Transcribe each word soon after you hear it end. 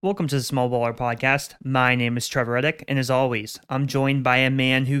Welcome to the Small Baller Podcast. My name is Trevor Reddick, and as always, I'm joined by a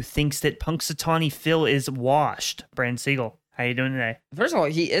man who thinks that Punxsutawney Phil is washed. Brandon Siegel, how you doing today? First of all,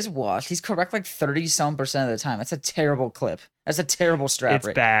 he is washed. He's correct like 30-some% of the time. That's a terrible clip. That's a terrible strap It's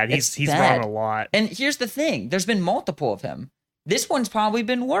rate. bad. He's bad. wrong a lot. And here's the thing. There's been multiple of him. This one's probably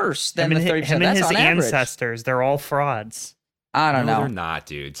been worse than Him the and 30%. him and That's his on average. ancestors, they're all frauds. I don't No, know. they're not,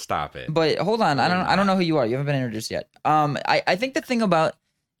 dude. Stop it. But hold on. I don't know who you are. You haven't been introduced yet. I think the thing about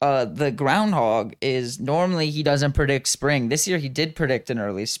the groundhog is normally he doesn't predict spring. This year he did predict an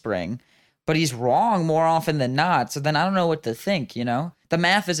early spring, but he's wrong more often than not. So then I don't know what to think, you know? The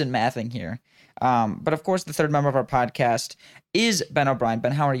math isn't mathing here. But of course, the third member of our podcast is Ben O'Brien.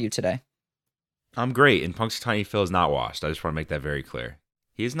 Ben, how are you today? I'm great, and Punxsutawney Phil is not washed. I just want to make that very clear.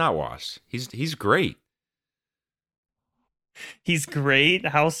 He is not washed. He's great. He's great.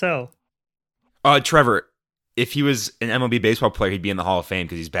 How so? Trevor, if he was an MLB baseball player, he'd be in the Hall of Fame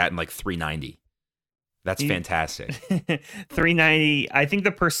because he's batting like 390. That's fantastic. 390. I think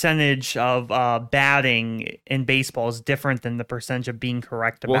the percentage of batting in baseball is different than the percentage of being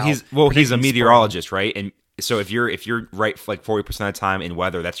correct about. He's a predicting meteorologist, right? And so if you're right like 40% of the time in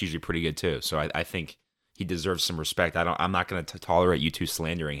weather, that's usually pretty good too. So I think he deserves some respect. I'm not going to tolerate you two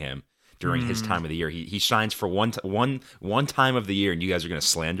slandering him during his time of the year. He shines for one time of the year, and you guys are going to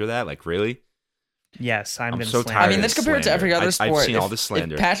slander that? Like, really? Yes, I'm going to so slander. tired I mean, of let's this compare it to every slander. other sport. I've seen all this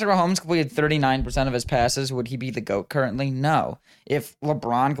slander. If Patrick Mahomes completed 39% of his passes, would he be the GOAT currently? No. If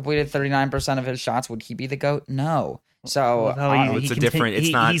LeBron completed 39% of his shots, would he be the GOAT? No. So He's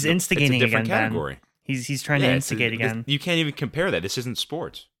instigating it's a different again, category. Ben. He's trying to instigate again. You can't even compare that. This isn't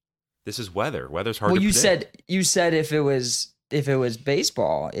sports. This is weather. Weather's hard to you predict. said if it was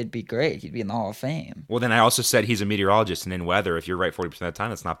baseball, it'd be great. He'd be in the Hall of Fame. Well, then I also said he's a meteorologist, and in weather, if you're right 40% of the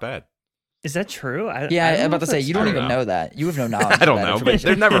time, that's not bad. Is that true? I'm about to say you don't even know that. You have no knowledge. I don't know, but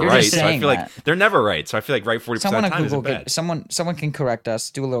they're never You're right. just So I saying feel like that. they're never right. So I feel like right 40% of Someone the on time Google, isn't bad. someone can correct us.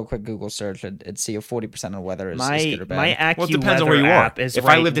 Do a little quick Google search and see if 40% of weather is My good or bad. my AccuWeather Well, it depends on where you are. app is If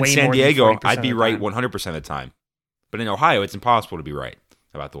right I lived in way San more than Diego, 40% I'd be of the right time. 100% of the time. But in Ohio, it's impossible to be right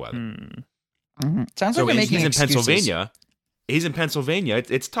about the weather. Sounds So like you're making he's in excuses. Pennsylvania. He's in Pennsylvania.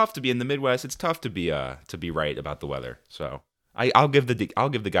 It's tough to be in the Midwest. It's tough to be right about the weather. So I'll give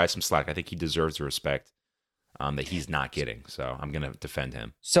the guy some slack. I think he deserves the respect that he's not getting. So I'm gonna defend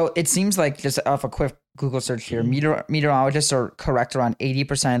him. So it seems like, just off a quick Google search here, meteorologists are correct around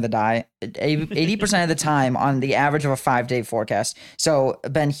 80% of the 80% of the time on the average of a 5-day forecast. So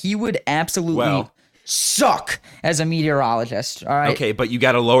Ben, he would absolutely suck as a meteorologist. All right. Okay, but you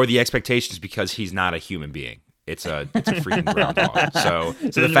got to lower the expectations because he's not a human being. It's a freaking groundhog. So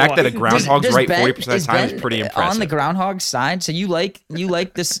the fact that a groundhog's right 40% of the time is pretty impressive. On the groundhog side, so you like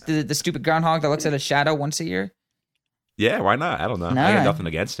this the stupid groundhog that looks at a shadow once a year? Yeah, why not? I don't know. I Alright. got nothing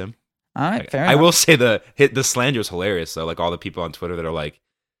against him. All right, fair I enough. will say the slander is hilarious though. Like all the people on Twitter that are like,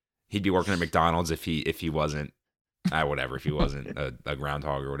 he'd be working at McDonald's if he wasn't, whatever, if he wasn't a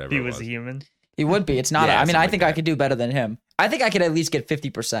groundhog or whatever. He it was a human. He would be. It's not. Yeah, I mean, something I like think I that. could do better than him. I think I could at least get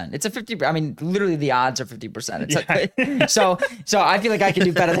 50%. It's a 50. I mean, literally the odds are 50%. It's like, so I feel like I can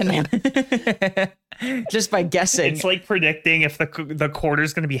do better than him just by guessing. It's like predicting if the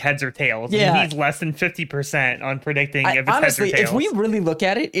quarter's going to be heads or tails. Yeah. And he's less than 50% on predicting if it's Honestly, heads or if tails. we really look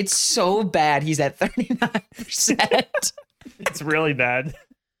at it, it's so bad. He's at 39%. It's really bad.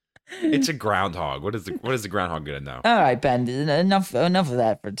 It's a groundhog. What is the groundhog gonna know? All right, Ben. Enough of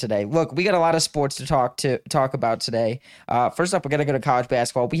that for today. Look, we got a lot of sports to talk about today. First up, we got to go to college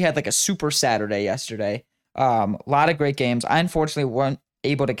basketball. We had like a super Saturday yesterday. A lot of great games. I unfortunately weren't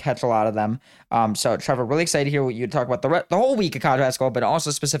able to catch a lot of them. So Trevor, really excited to hear what you talk about the whole week of college basketball, but also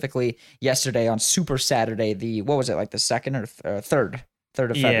specifically yesterday on Super Saturday. What was it, like the second or third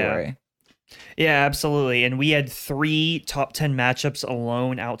of February? Yeah, absolutely. And we had 3 top 10 matchups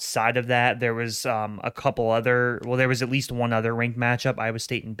alone. Outside of that, there was a couple other, well, there was at least one other ranked matchup, Iowa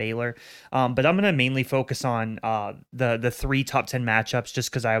State and Baylor. But I'm going to mainly focus on the 3 top 10 matchups just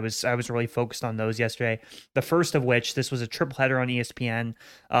because I was really focused on those yesterday. The first of which, this was a triple header on ESPN.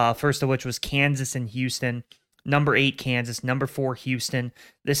 First of which was Kansas and Houston. Number 8 Kansas, number 4 Houston.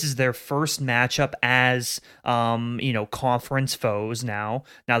 This is their first matchup as conference foes now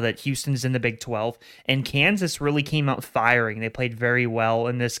that Houston is in the Big 12, and Kansas really came out firing. They played very well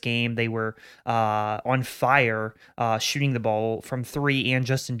in this game. They were on fire shooting the ball from 3 and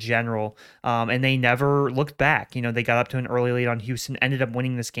just in general, and they never looked back. They got up to an early lead on Houston, ended up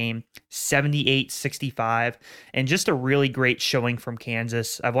winning this game 78-65, and just a really great showing from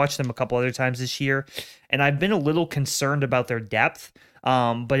Kansas. I've watched them a couple other times this year, and I've been a little concerned about their depth.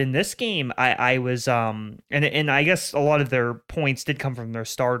 But in this game, I was and I guess a lot of their points did come from their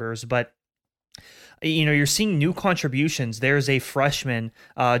starters, but you're seeing new contributions. There's a freshman,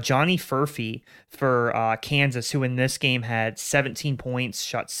 Johnny Furphy for Kansas, who in this game had 17 points,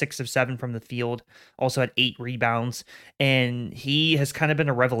 shot 6 of 7 from the field, also had 8 rebounds, and he has kind of been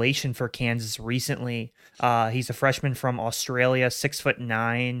a revelation for Kansas recently. He's a freshman from Australia,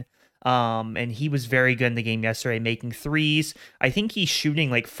 6'9". And he was very good in the game yesterday, making threes. I think he's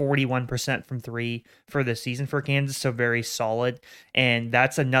shooting like 41% from three for the season for Kansas, so very solid. And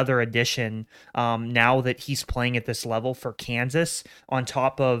that's another addition now that he's playing at this level for Kansas, on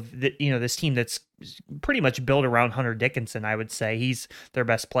top of this team that's pretty much built around Hunter Dickinson. I would say he's their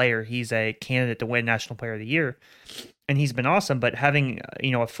best player. He's a candidate to win National Player of the Year, and he's been awesome. But having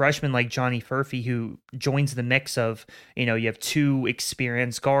a freshman like Johnny Furphy who joins the mix of you have 2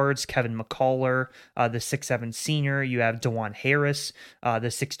 experienced guards, Kevin McCullough, the 6'7" senior. You have DeJuan Harris, the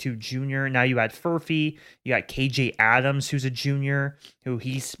 6'2" junior. Now you add Furphy. You got KJ Adams, who's a junior, who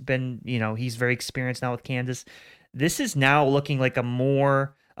he's been he's very experienced now with Kansas. This is now looking like a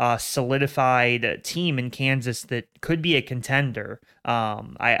more solidified team in Kansas that could be a contender.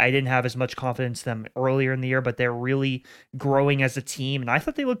 I didn't have as much confidence in them earlier in the year, but they're really growing as a team, and I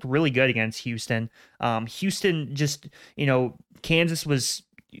thought they looked really good against Houston. Houston just, Kansas was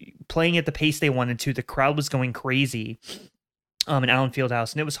playing at the pace they wanted to. The crowd was going crazy in Allen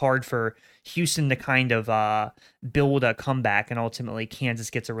Fieldhouse, and it was hard for Houston to kind of build a comeback, and ultimately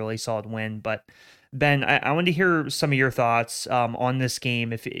Kansas gets a really solid win. But Ben, I wanted to hear some of your thoughts on this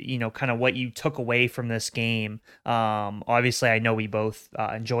game, if kind of what you took away from this game. Obviously, I know we both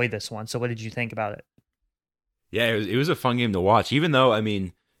enjoyed this one, so what did you think about it? Yeah, it was a fun game to watch, even though,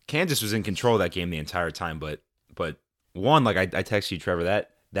 Kansas was in control of that game the entire time, but one, like I texted you, Trevor,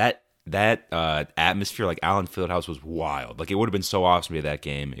 that atmosphere, like Allen Fieldhouse, was wild. Like, it would have been so awesome to be at that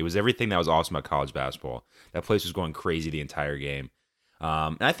game. It was everything that was awesome about college basketball. That place was going crazy the entire game.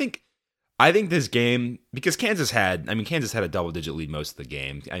 And I think this game, because Kansas had a double-digit lead most of the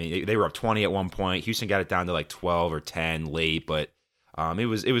game. They were up 20 at one point. Houston got it down to like 12 or 10 late, but it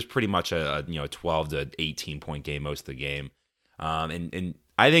was pretty much a 12 to 18 point game most of the game. And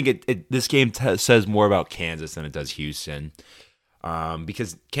I think this game says more about Kansas than it does Houston,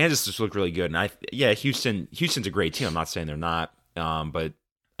 because Kansas just looked really good. And Houston's a great team. I'm not saying they're not, but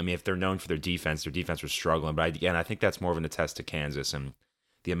if they're known for their defense was struggling. But I think that's more of an attest to Kansas and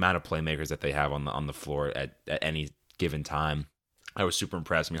the amount of playmakers that they have on the floor at any given time. I was super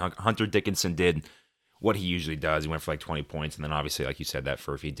impressed. Hunter Dickinson did what he usually does. He went for like 20 points, and then obviously, like you said, that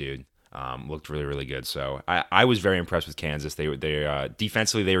Furphy dude looked really, really good. So I was very impressed with Kansas. They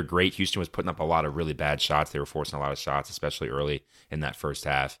defensively, they were great. Houston was putting up a lot of really bad shots. They were forcing a lot of shots, especially early in that first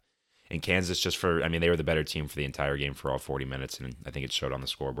half. And Kansas they were the better team for the entire game for all 40 minutes, and I think it showed on the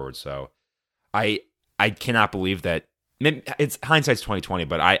scoreboard. So I cannot believe that. It's hindsight's 2020,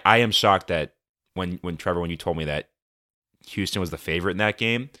 but I am shocked that when Trevor, when you told me that Houston was the favorite in that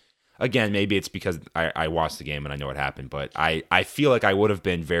game, again, maybe it's because I watched the game and I know what happened, but I feel like I would have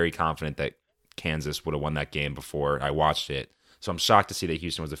been very confident that Kansas would have won that game before I watched it. So I'm shocked to see that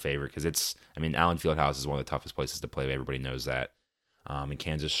Houston was the favorite, because Allen Fieldhouse is one of the toughest places to play. Everybody knows that. And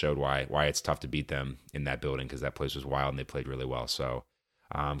Kansas showed why it's tough to beat them in that building, because that place was wild and they played really well. So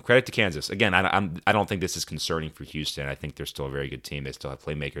credit to Kansas. Again, I don't think this is concerning for Houston. I think they're still a very good team. They still have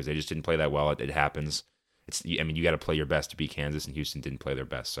playmakers. They just didn't play that well. It happens. You got to play your best to beat Kansas, and Houston didn't play their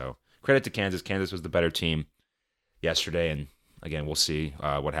best. So credit to Kansas. Kansas was the better team yesterday, and again, we'll see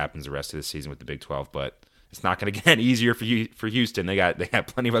what happens the rest of the season with the Big 12. But it's not going to get any easier for Houston. They got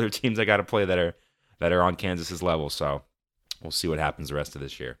plenty of other teams they got to play that are on Kansas's level. So we'll see what happens the rest of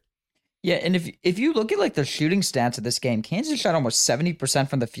this year. Yeah, and if you look at like the shooting stats of this game, Kansas shot almost 70%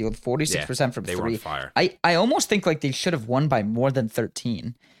 from the field, 46% from they three. Were on fire. I almost think like they should have won by more than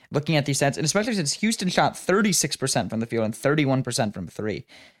 13. Looking at these stats, and especially since Houston shot 36% from the field and 31% from three.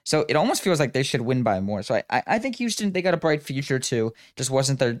 So it almost feels like they should win by more. So I think Houston, they got a bright future too. Just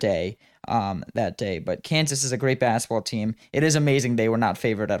wasn't their day that day. But Kansas is a great basketball team. It is amazing they were not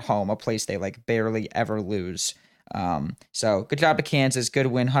favored at home, a place they like barely ever lose. So good job to Kansas. Good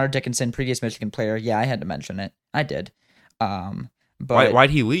win. Hunter Dickinson, previous Michigan player. Yeah, I had to mention it. I did. But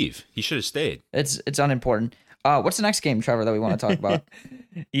why'd he leave? He should have stayed. It's unimportant. What's the next game, Trevor, that we want to talk about?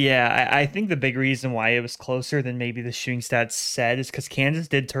 Yeah, I think the big reason why it was closer than maybe the shooting stats said is because Kansas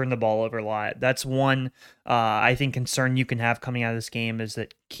did turn the ball over a lot. That's one, I think, concern you can have coming out of this game, is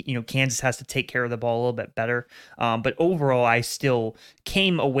that Kansas has to take care of the ball a little bit better. But overall, I still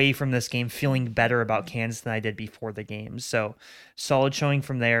came away from this game feeling better about Kansas than I did before the game. So solid showing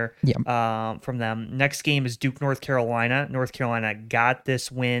from there. From them. Next game is Duke, North Carolina. North Carolina got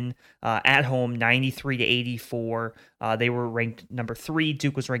this win at home, 93-84. They were ranked number 3.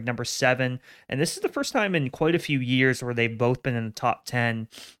 Duke was ranked number 7. And this is the first time in quite a few years where they've both been in the top 10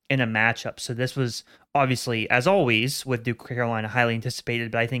 in a matchup. So this was obviously, as always, with Duke Carolina, highly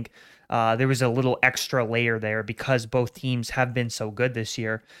anticipated. But I think there was a little extra layer there because both teams have been so good this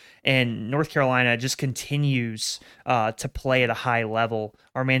year. And North Carolina just continues to play at a high level.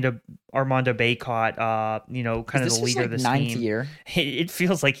 Armando Bacot, kind of the leader of this ninth team. Year. It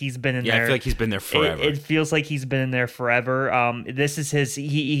feels like he's been in there. Yeah, I feel like he's been there forever. It feels like he's been in there forever. This is his.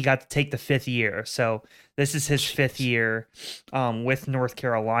 He got to take the 5th year, so this is his 5th year with North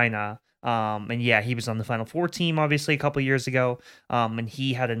Carolina. And yeah, he was on the Final Four team obviously a couple years ago. And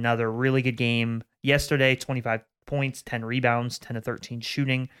he had another really good game yesterday. 25 points, 10 rebounds, 10 of 13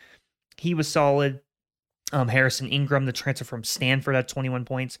 shooting. He was solid. Harrison Ingram, the transfer from Stanford, had 21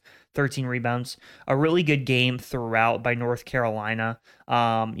 points, 13 rebounds. A really good game throughout by North Carolina.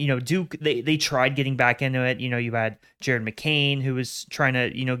 Duke, they tried getting back into it. You had Jared McCain, who was trying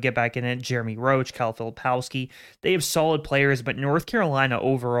to, get back in it. Jeremy Roach, Cal Filipowski. They have solid players, but North Carolina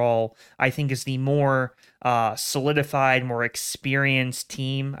overall, I think, is the more solidified, more experienced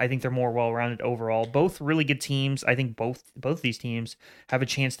team. I think they're more well-rounded overall. Both really good teams. I think both of these teams have a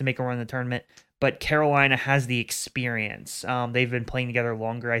chance to make a run in the tournament. But Carolina has the experience. They've been playing together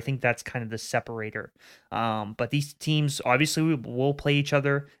longer. I think that's kind of the separator. But these teams obviously will play each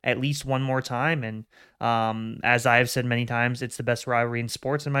other at least one more time. And as I've said many times, it's the best rivalry in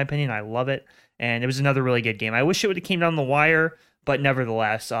sports, in my opinion. I love it. And it was another really good game. I wish it would have came down the wire, but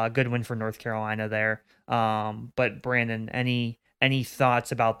nevertheless, good win for North Carolina there. But Brandon, any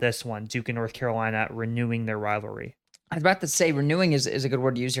thoughts about this one? Duke and North Carolina renewing their rivalry. I was about to say renewing is a good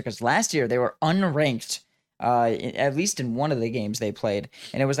word to use here because last year they were unranked, at least in one of the games they played,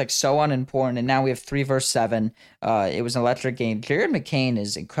 and it was like so unimportant. And now we have 3 versus 7. It was an electric game. Jared McCain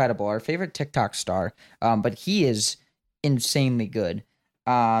is incredible, our favorite TikTok star, but he is insanely good.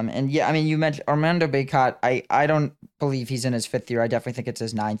 And yeah, I mean, you mentioned Armando Bacot. I don't believe he's in his 5th year. I definitely think it's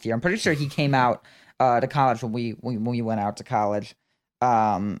his 9th year. I'm pretty sure he came out to college when we went out to college.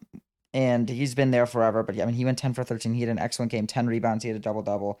 And he's been there forever. But I mean, he went 10 for 13. He had an excellent game, 10 rebounds. He had a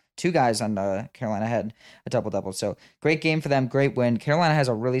double-double. 2 guys on Carolina had a double-double. So great game for them. Great win. Carolina has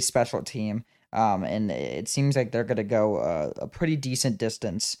a really special team. And it seems like they're going to go a pretty decent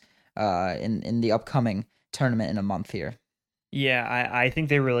distance in the upcoming tournament in a month here. Yeah, I think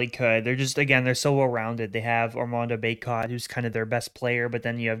they really could. They're just, again, they're so well-rounded. They have Armando Bacot, who's kind of their best player, but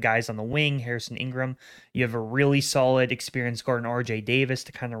then you have guys on the wing, Harrison Ingram. You have a really solid, experienced guard in RJ Davis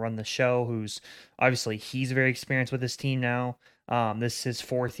to kind of run the show, who's, obviously, he's very experienced with his team now. This is his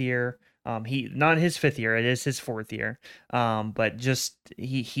 4th year. Not his 5th year, it is his 4th year. But just,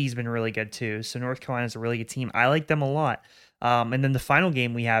 he's been really good too. So North Carolina's a really good team. I like them a lot. And then the final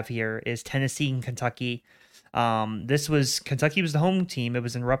game we have here is Tennessee and Kentucky. Kentucky was the home team. It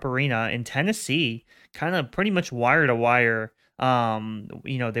was in Rupp Arena. In Tennessee, kind of pretty much wire to wire.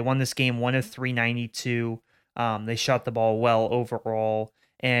 They won this game 1 of 392. They shot the ball well overall.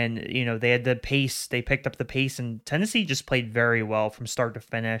 And, they had the pace. They picked up the pace, and Tennessee just played very well from start to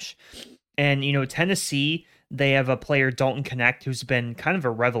finish. And, Tennessee, they have a player, Dalton Knecht, who's been kind of a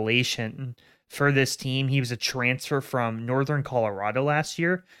revelation for this team. He was a transfer from Northern Colorado last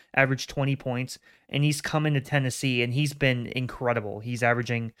year, averaged 20 points, and he's come into Tennessee, and he's been incredible. He's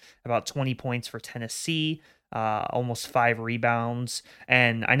averaging about 20 points for Tennessee, almost 5 rebounds.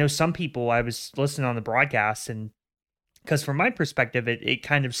 And I know some people, I was listening on the broadcast, and because from my perspective, it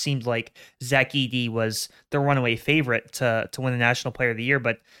kind of seemed like Zach Edey was the runaway favorite to win the National Player of the Year,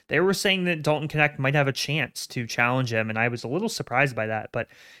 but they were saying that Dalton Knecht might have a chance to challenge him, and I was a little surprised by that, but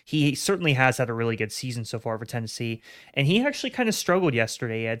he certainly has had a really good season so far for Tennessee, and he actually kind of struggled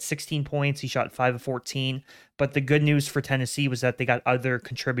yesterday. He had 16 points, he shot 5 of 14, but the good news for Tennessee was that they got other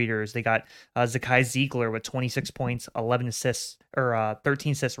contributors. They got Zakai Ziegler with 26 points, 11 assists, or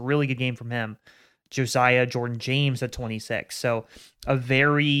 13 assists, really good game from him. Josiah Jordan James at 26. So a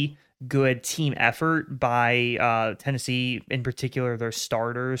very good team effort by Tennessee, in particular, their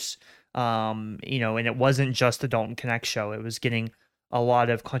starters. And it wasn't just the Dalton Knecht show. It was getting a lot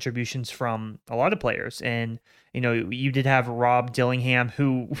of contributions from a lot of players. And, you did have Rob Dillingham,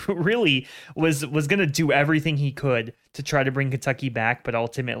 who really was going to do everything he could to try to bring Kentucky back, but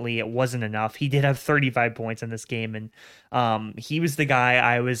ultimately it wasn't enough. He did have 35 points in this game, and he was the guy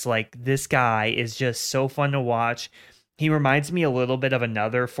I was like, this guy is just so fun to watch. He reminds me a little bit of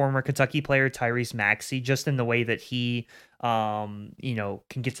another former Kentucky player, Tyrese Maxey, just in the way that he, can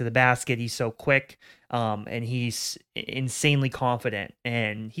get to the basket. He's so quick, and he's insanely confident,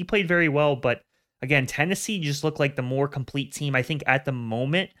 and he played very well. But again, Tennessee just looked like the more complete team. I think at the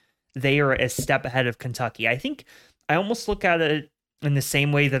moment they are a step ahead of Kentucky. I think I almost look at it in the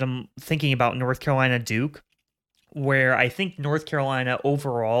same way that I'm thinking about North Carolina Duke, where I think North Carolina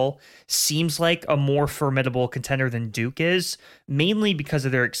overall seems like a more formidable contender than Duke is, mainly because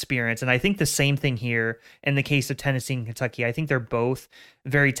of their experience. And I think the same thing here in the case of Tennessee and Kentucky. I think they're both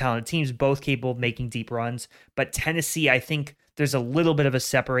very talented teams, both capable of making deep runs. But Tennessee, I think there's a little bit of a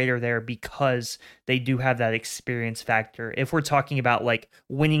separator there because they do have that experience factor. If we're talking about like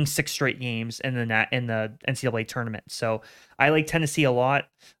winning 6 straight games in the NCAA tournament. So I like Tennessee a lot.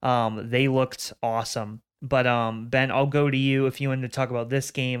 They looked awesome. But Ben, I'll go to you if you wanted to talk about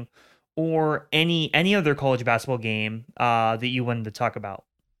this game or any other college basketball game that you wanted to talk about.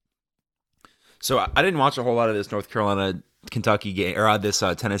 So I didn't watch a whole lot of this North Carolina Kentucky game or this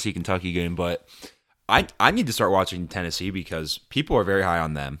Tennessee Kentucky game, but I need to start watching Tennessee because people are very high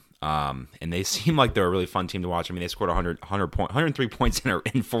on them. And they seem like they're a really fun team to watch. I mean, they scored 103 points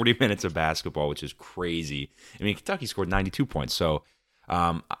in 40 minutes of basketball, which is crazy. I mean, Kentucky scored 92 points. So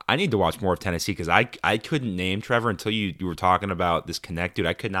I need to watch more of Tennessee because I couldn't name, Trevor, until you were talking about this Connect, dude.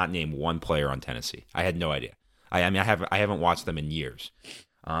 I could not name one player on Tennessee. I had no idea. I haven't watched them in years.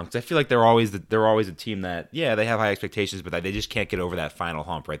 Because I feel like they're always a team that, they have high expectations, but they just can't get over that final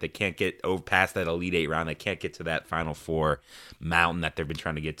hump, right? They can't get over past that Elite Eight round. They can't get to that Final Four mountain that they've been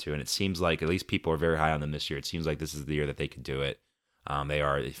trying to get to. And it seems like at least people are very high on them this year. It seems like this is the year that they could do it. They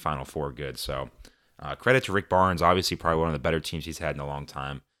are the Final Four good. So credit to Rick Barnes, obviously probably one of the better teams he's had in a long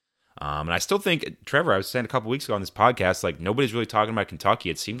time. And I still think, Trevor, I was saying a couple weeks ago on this podcast, like nobody's really talking about Kentucky.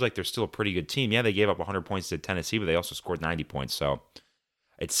 It seems like they're still a pretty good team. Yeah, they gave up 100 points to Tennessee, but they also scored 90 points. So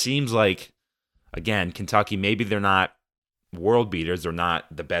it seems like, again, Kentucky, maybe they're not world beaters. They're not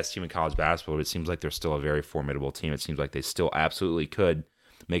the best team in college basketball, but it seems like they're still a very formidable team. It seems like they still absolutely could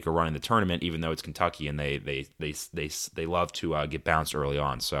make a run in the tournament, even though it's Kentucky and they love to get bounced early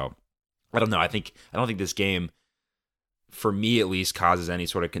on. So I don't know. I don't think this game, for me at least, causes any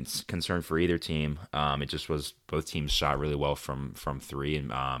sort of concern for either team. It just was both teams shot really well from three,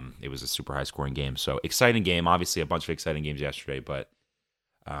 and it was a super high scoring game. So exciting game. Obviously, a bunch of exciting games yesterday, but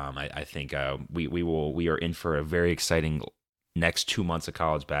I think we are in for a very exciting next 2 months of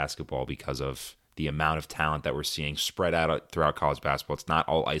college basketball because of the amount of talent that we're seeing spread out throughout college basketball. It's not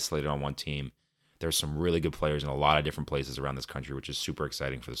all isolated on one team. There's some really good players in a lot of different places around this country, which is super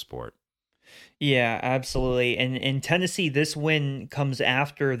exciting for the sport. Yeah, absolutely. And in Tennessee, this win comes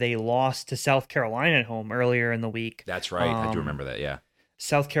after they lost to South Carolina at home earlier in the week. That's right. I do remember that, yeah.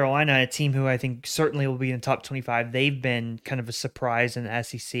 South Carolina, a team who I think certainly will be in the top 25. They've been kind of a surprise in the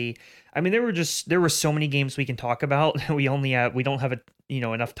SEC. I mean, there were so many games we can talk about. We don't have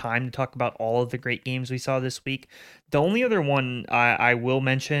enough time to talk about all of the great games we saw this week. The only other one I will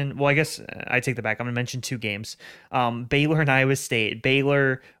mention, well, I guess I take that back. I'm going to mention 2 games. Baylor and Iowa State.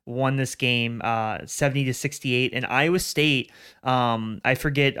 Baylor won this game 70-68, and Iowa State, I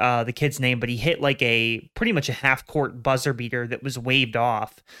forget the kid's name, but he hit like pretty much a half court buzzer beater that was waved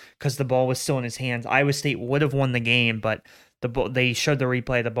off because the ball was still in his hands. Iowa State would have won the game, but they showed the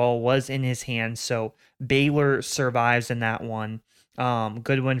replay. The ball was in his hands, so Baylor survives in that one.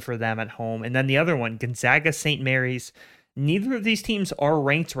 Good win for them at home. And then the other one, Gonzaga St. Mary's. Neither of these teams are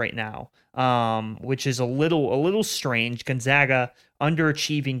ranked right now, which is a little strange. Gonzaga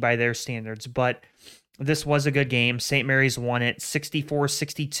underachieving by their standards, but this was a good game. St. Mary's won it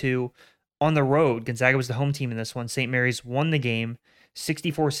 64-62 on the road. Gonzaga was the home team in this one. St. Mary's won the game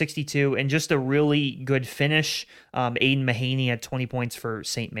 64-62, and just a really good finish. Aiden Mahaney had 20 points for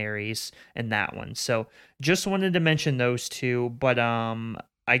St. Mary's in that one. So just wanted to mention those 2, but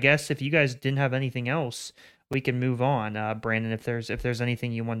I guess if you guys didn't have anything else, we can move on. Brandon, if there's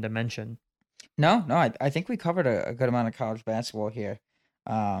anything you wanted to mention. No, I think we covered a good amount of college basketball here.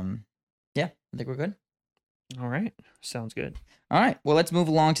 Yeah, I think we're good. All right. Sounds good. All right. Well, let's move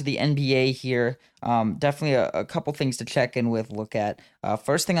along to the NBA here. Definitely a couple things to check in with, look at.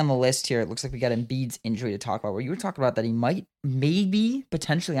 First thing on the list here, it looks like we got Embiid's injury to talk about, where you were talking about that he might maybe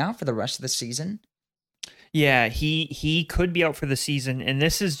potentially out for the rest of the season. Yeah, he could be out for the season, and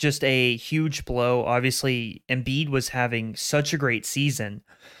this is just a huge blow. Obviously, Embiid was having such a great season,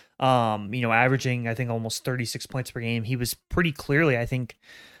 averaging, I think, almost 36 points per game. He was pretty clearly, I think,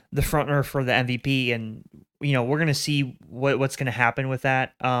 the front runner for the MVP, and we're gonna see what's gonna happen with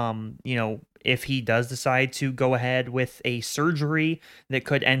that. If he does decide to go ahead with a surgery that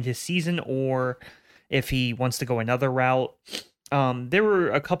could end his season, or if he wants to go another route. There were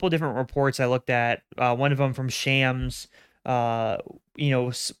a couple different reports I looked at. One of them from Shams.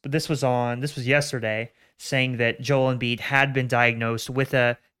 This was yesterday, saying that Joel Embiid had been diagnosed with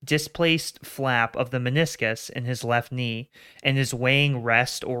a displaced flap of the meniscus in his left knee and is weighing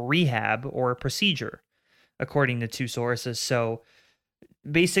rest or rehab or a procedure, according to two sources. So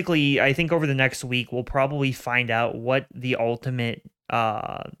basically, I think over the next week, we'll probably find out what the ultimate,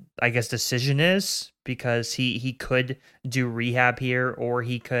 decision is, because he could do rehab here, or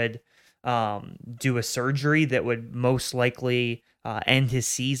he could do a surgery that would most likely end his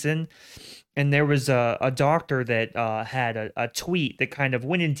season. And there was a doctor that had a tweet that kind of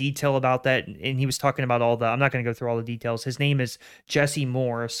went in detail about that. And he was talking about I'm not going to go through all the details. His name is Jesse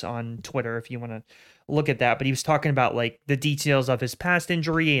Morris on Twitter, if you want to look at that. But he was talking about like the details of his past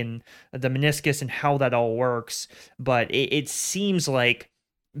injury and the meniscus and how that all works. But it seems like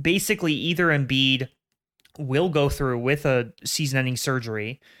basically either Embiid will go through with a season-ending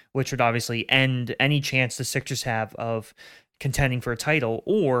surgery, which would obviously end any chance the Sixers have of contending for a title,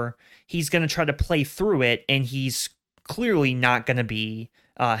 or he's going to try to play through it, and he's clearly not going to be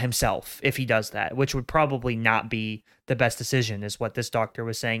himself if he does that, which would probably not be the best decision, is what this doctor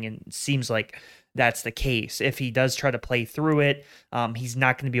was saying, and it seems like that's the case. If he does try to play through it, he's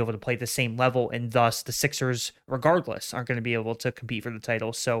not going to be able to play at the same level, and thus the Sixers, regardless, aren't going to be able to compete for the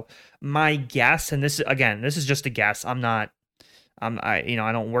title. So my guess, and this is just a guess, I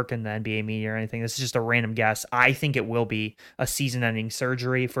don't work in the NBA media or anything. This is just a random guess. I think it will be a season-ending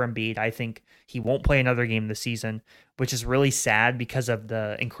surgery for Embiid. I think he won't play another game this season, which is really sad because of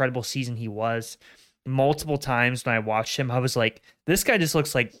the incredible season he was. Multiple times when I watched him, I was like, this guy just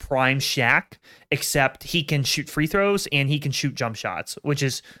looks like prime Shaq, except he can shoot free throws and he can shoot jump shots, which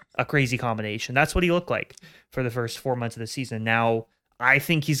is a crazy combination. That's what he looked like for the first 4 months of the season. Now, I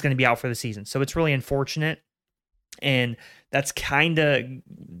think he's going to be out for the season. So it's really unfortunate. And that's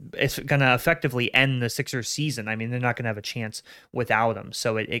it's going to effectively end the Sixers season. I mean, they're not going to have a chance without him.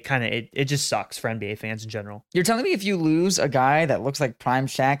 So it just sucks for NBA fans in general. You're telling me if you lose a guy that looks like prime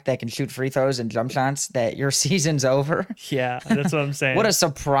Shaq that can shoot free throws and jump shots, that your season's over? Yeah, that's what I'm saying. What a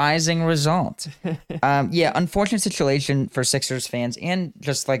surprising result. Unfortunate situation for Sixers fans and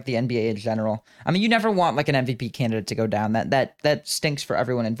just like the NBA in general. I mean, you never want like an MVP candidate to go down. That stinks for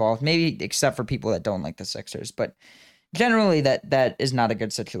everyone involved, maybe except for people that don't like the Sixers. But generally, that is not a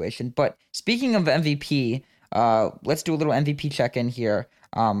good situation. But speaking of MVP, let's do a little MVP check-in here.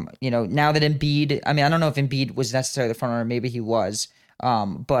 Now that Embiid, I mean, I don't know if Embiid was necessarily the front runner, maybe he was.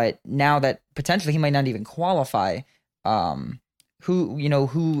 But now that potentially he might not even qualify,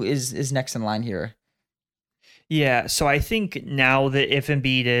 who is next in line here? Yeah, so I think now that if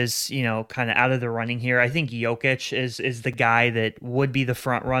Embiid is, kind of out of the running here, I think Jokic is the guy that would be the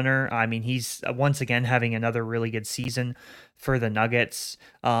front runner. I mean, he's once again having another really good season for the Nuggets.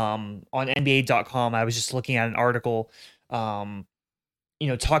 On NBA.com, I was just looking at an article, talking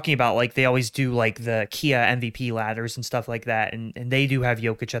about like they always do like the Kia MVP ladders and stuff like that, and they do have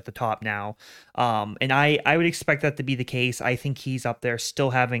Jokic at the top now. And I would expect that to be the case. I think he's up there still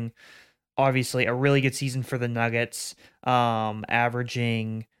having obviously a really good season for the Nuggets,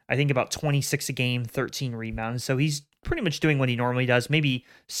 averaging I think about 26 a game, 13 rebounds. So he's pretty much doing what he normally does, maybe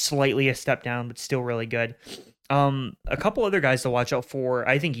slightly a step down, but still really good. A couple other guys to watch out for.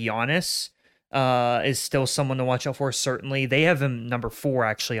 I think Giannis is still someone to watch out for, certainly. They have him number 4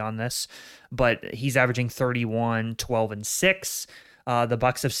 actually on this, but he's averaging 31, 12, and 6. The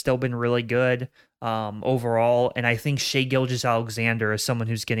Bucks have still been really good overall, and I think Shai Gilgeous-Alexander is someone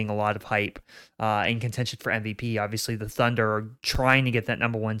who's getting a lot of hype in contention for MVP. Obviously, the Thunder are trying to get that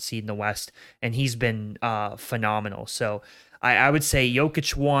number 1 seed in the West, and he's been phenomenal. So I would say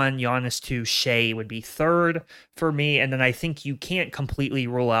Jokic 1, Giannis 2, Shai would be 3rd for me, and then I think you can't completely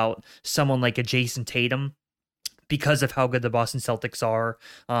rule out someone like a Jason Tatum because of how good the Boston Celtics are,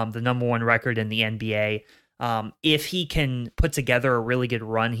 the number 1 record in the NBA. If he can put together a really good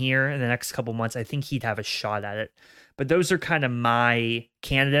run here in the next couple months, I think he'd have a shot at it. But those are kind of my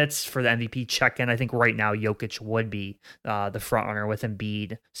candidates for the MVP check-in. I think right now Jokic would be the front runner with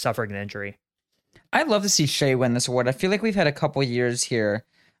Embiid suffering an injury. I'd love to see Shai win this award. I feel like we've had a couple years here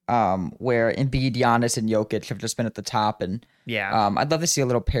where Embiid, Giannis, and Jokic have just been at the top. And yeah, I'd love to see a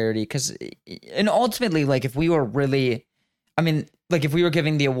little parity and ultimately, like if we were really, if we were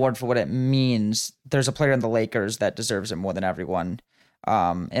giving the award for what it means, there's a player in the Lakers that deserves it more than everyone.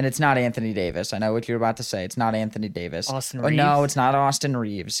 And it's not Anthony Davis. I know what you're about to say. It's not Anthony Davis. Austin Reeves? No, it's not Austin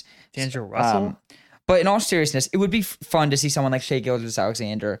Reeves. D'Angelo Russell? But in all seriousness, it would be fun to see someone like Shai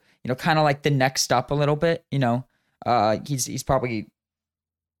Gilgeous-Alexander, kind of like the next up a little bit. He's probably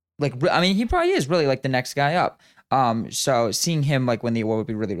I mean, he probably is really like the next guy up. So seeing him like win the award would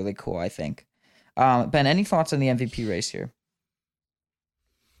be really, really cool, I think. Ben, any thoughts on the MVP race here?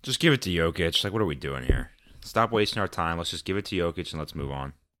 Just give it to Jokic. Like, what are we doing here? Stop wasting our time. Let's just give it to Jokic and let's move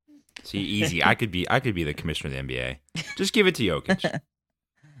on. See, easy. I could be the commissioner of the NBA. Just give it to Jokic.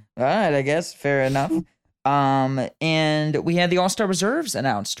 All right, I guess fair enough. And we had the All-Star reserves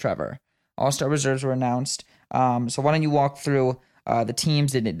announced, Trevor. All-Star reserves were announced. So why don't you walk through the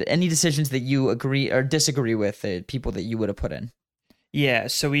teams and any decisions that you agree or disagree with, people that you would have put in? Yeah,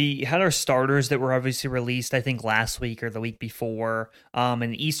 so we had our starters that were obviously released, I think, last week or the week before. In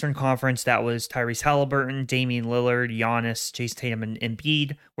the Eastern Conference, that was Tyrese Halliburton, Damian Lillard, Giannis, Jason Tatum, and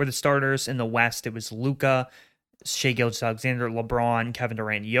Embiid were the starters. In the West, it was Luka, Shai Gilgeous-Alexander, LeBron, Kevin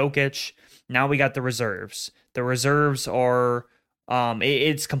Durant, Jokic. Now we got the reserves. The reserves are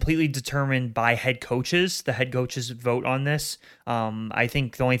it's completely determined by head coaches. The head coaches vote on this. I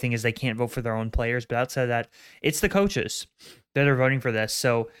think the only thing is they can't vote for their own players, but outside of that, it's the coaches that are voting for this.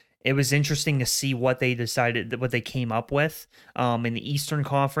 So it was interesting to see what they decided, what they came up with. In the Eastern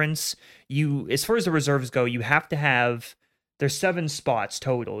Conference, as far as the reserves go, you have to have, there's 7 spots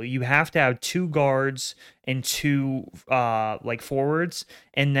total. You have to have 2 guards and 2 forwards,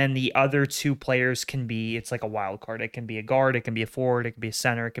 and then the other 2 players can be, it's like a wild card. It can be a guard, it can be a forward, it can be a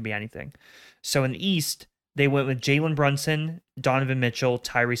center, it can be anything. So in the East, they went with Jalen Brunson, Donovan Mitchell,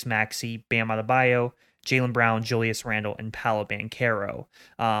 Tyrese Maxey, Bam Adebayo, Jaylen Brown, Julius Randle, and Paolo Banchero.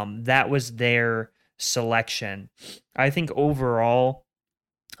 That was their selection. I think overall,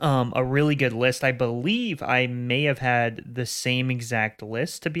 a really good list. I believe I may have had the same exact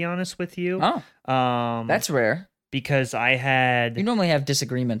list, to be honest with you. Oh, that's rare. Because I had... You normally have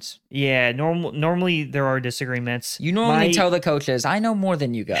disagreements. Yeah, normally there are disagreements. You normally tell the coaches, I know more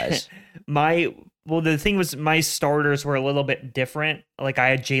than you guys. Well, the thing was, my starters were a little bit different. Like, I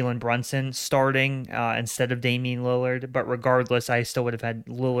had Jalen Brunson starting instead of Damian Lillard. But regardless, I still would have had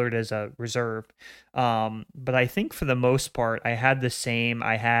Lillard as a reserve. But I think for the most part, I had the same.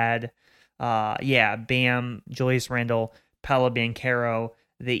 I had, Bam, Julius Randle, Paolo Banchero,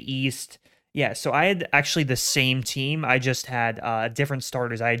 the East. Yeah, so I had actually the same team. I just had different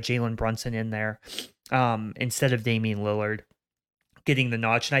starters. I had Jalen Brunson in there instead of Damian Lillard getting the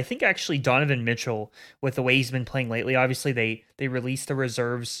notch. And I think actually Donovan Mitchell, with the way he's been playing lately, obviously they released the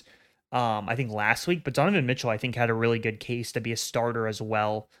reserves I think last week, but Donovan Mitchell I think had a really good case to be a starter as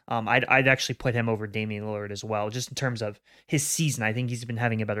well. I'd actually put him over Damian Lillard as well, just in terms of his season. I think he's been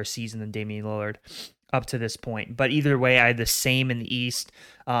having a better season than Damian Lillard up to this point. But either way, I had the same in the East.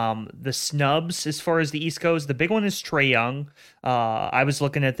 The snubs as far as the East goes, the big one is Trae Young. I was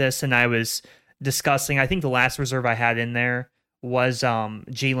looking at this and I was discussing, I think the last reserve I had in there was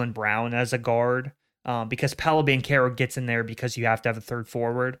Jaylen Brown as a guard, because Paolo Banchero gets in there because you have to have a third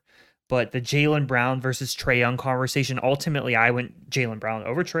forward. But the Jaylen Brown versus Trae Young conversation, ultimately I went Jaylen Brown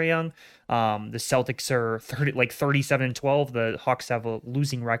over Trae Young. The Celtics are 37-12. The Hawks have a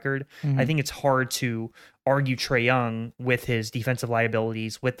losing record. Mm-hmm. I think it's hard to argue Trae Young with his defensive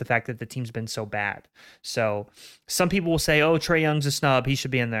liabilities, with the fact that the team's been so bad. So some people will say, oh, Trae Young's a snub, he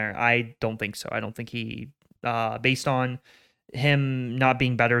should be in there. I don't think so. I don't think he, based on him not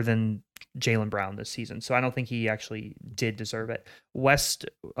being better than Jaylen Brown this season. So I don't think he actually did deserve it.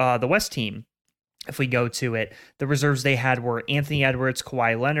 The West team, if we go to it, the reserves they had were Anthony Edwards,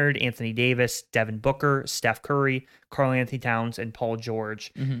 Kawhi Leonard, Anthony Davis, Devin Booker, Steph Curry, Karl-Anthony Towns, and Paul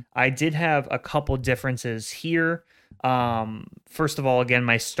George. Mm-hmm. I did have a couple differences here. First of all, again,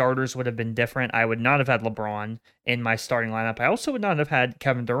 my starters would have been different. I would not have had LeBron in my starting lineup. I also would not have had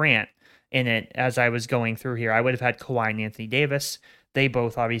Kevin Durant in it as I was going through here. I would have had Kawhi and Anthony Davis. They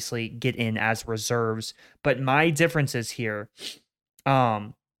both obviously get in as reserves. But my differences here,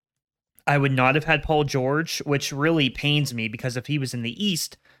 I would not have had Paul George, which really pains me because if he was in the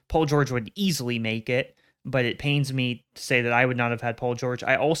East, Paul George would easily make it. But it pains me to say that I would not have had Paul George.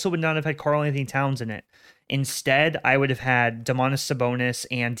 I also would not have had Karl-Anthony Towns in it. Instead, I would have had Domantas Sabonis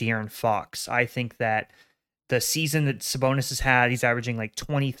and De'Aaron Fox. I think that the season that Sabonis has had, he's averaging like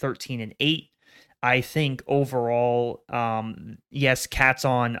 20, 13, and 8. I think overall, yes, Cat's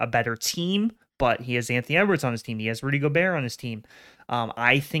on a better team, but he has Anthony Edwards on his team. He has Rudy Gobert on his team.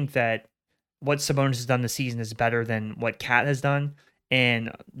 I think that what Sabonis has done this season is better than what Cat has done.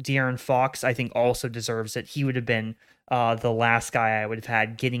 And De'Aaron Fox, I think, also deserves it. He would have been the last guy I would have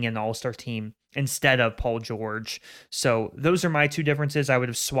had getting an all-star team instead of Paul George. So those are my two differences. I would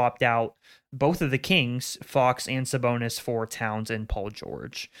have swapped out both of the Kings, Fox and Sabonis, for Towns and Paul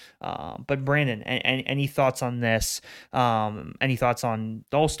George. But Brandon, any thoughts on this? Any thoughts on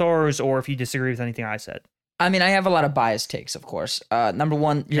All-Stars, or if you disagree with anything I said? I mean, I have a lot of biased takes, of course. Number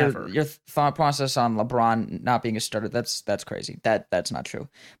one, Never. your thought process on LeBron not being a starter, that's crazy. That's not true.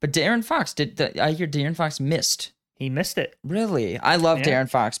 But De'Aaron Fox, I hear De'Aaron Fox missed. He missed it. Really? I love Yeah. De'Aaron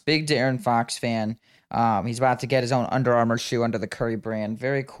Fox. Big De'Aaron Fox fan. He's about to get his own Under Armour shoe under the Curry brand.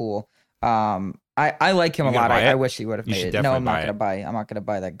 Very cool. I like him You a gonna lot. buy I it? wish he would have You made should it. No, definitely I'm not buy gonna it. buy. I'm not gonna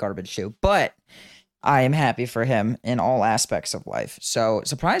buy that garbage shoe. But I am happy for him in all aspects of life. So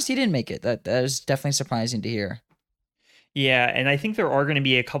surprised he didn't make it. That is definitely surprising to hear. Yeah, and I think there are going to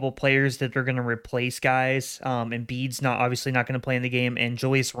be a couple players that are going to replace guys. Embiid's obviously not going to play in the game, and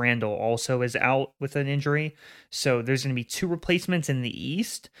Julius Randle also is out with an injury. So there's going to be 2 replacements in the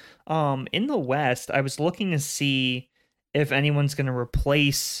East. In the West, I was looking to see if anyone's going to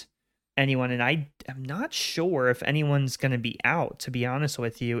replace anyone, and I am not sure if anyone's going to be out, to be honest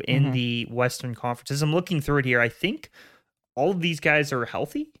with you, in the Western Conference. As I'm looking through it here, I think all of these guys are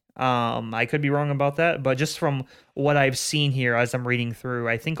healthy. I could be wrong about that, but just from what I've seen here as I'm reading through,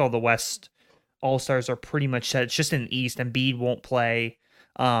 I think all the West All-Stars are pretty much set. It's just in the East, and Embiid won't play,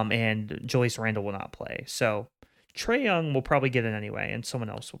 and Julius Randle will not play. So Trae Young will probably get in anyway, and someone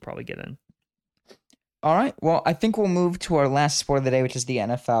else will probably get in. All right. Well, I think we'll move to our last sport of the day, which is the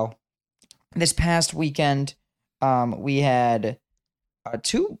NFL. This past weekend, we had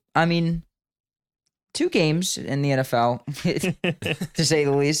two games in the NFL, to say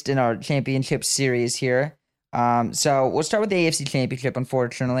the least, in our championship series here. So we'll start with the AFC Championship,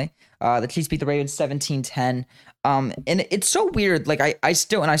 unfortunately. The Chiefs beat the Ravens 17-10. And it's so weird. Like, I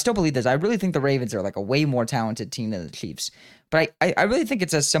still believe this. I really think the Ravens are like a way more talented team than the Chiefs. But I really think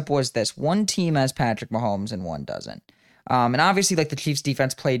it's as simple as this. One team has Patrick Mahomes and one doesn't. And obviously, like, the Chiefs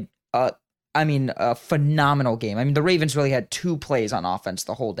defense played a phenomenal game. I mean, the Ravens really had 2 plays on offense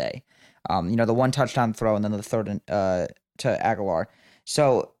the whole day. The 1 touchdown throw and then the third to Aguilar.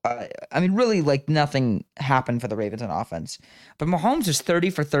 So, really, like, nothing happened for the Ravens on offense. But Mahomes is 30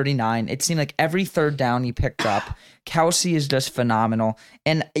 for 39. It seemed like every third down he picked up. Kelsey is just phenomenal.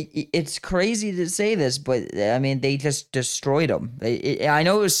 And it's crazy to say this, but, I mean, they just destroyed him. I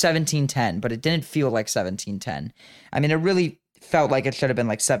know it was 17-10, but it didn't feel like 17-10. I mean, it really felt like it should have been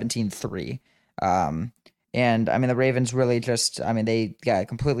like 17-3. And, I mean, the Ravens really just, they got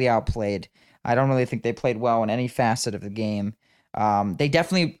completely outplayed. I don't really think they played well in any facet of the game. They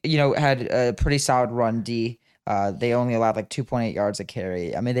definitely, had a pretty solid run D. They only allowed like 2.8 yards a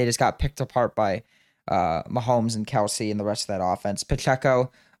carry. I mean, they just got picked apart by Mahomes and Kelsey and the rest of that offense.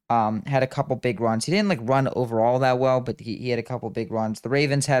 Pacheco had a couple big runs. He didn't like run overall that well, but he had a couple big runs. The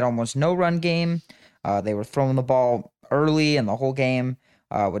Ravens had almost no run game. They were throwing the ball early in the whole game,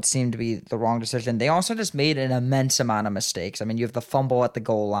 which seemed to be the wrong decision. They also just made an immense amount of mistakes. I mean, you have the fumble at the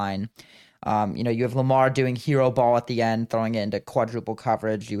goal line. You have Lamar doing hero ball at the end, throwing it into quadruple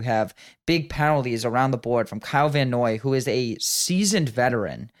coverage. You have big penalties around the board from Kyle Van Noy, who is a seasoned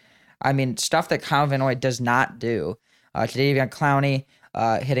veteran. I mean, stuff that Kyle Van Noy does not do. Jadeveon Clowney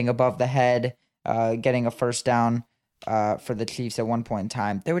hitting above the head, getting a first down for the Chiefs at one point in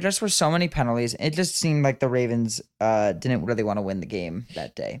time. There were so many penalties. It just seemed like the Ravens didn't really want to win the game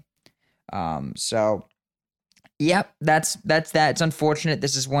that day. Yep, that's that. It's unfortunate.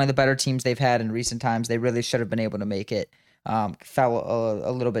 This is one of the better teams they've had in recent times. They really should have been able to make it. Fell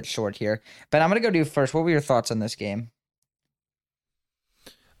a little bit short here. But I'm going to go to you first. What were your thoughts on this game?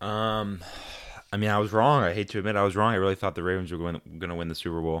 I was wrong. I hate to admit I was wrong. I really thought the Ravens were going to win the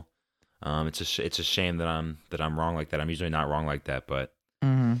Super Bowl. It's a shame that I'm wrong like that. I'm usually not wrong like that, but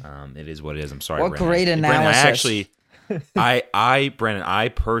it is what it is. I'm sorry. What Brandon. great analysis. Brandon, I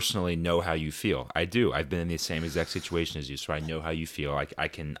personally know how you feel. I do. I've been in the same exact situation as you, so I know how you feel. I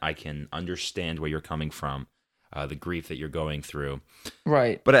can understand where you're coming from, the grief that you're going through.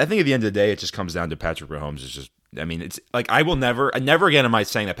 Right. But I think at the end of the day, it just comes down to Patrick Mahomes. It's like I will never again am I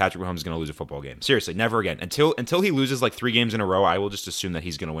saying that Patrick Mahomes is going to lose a football game. Seriously, never again. Until he loses like 3 games in a row, I will just assume that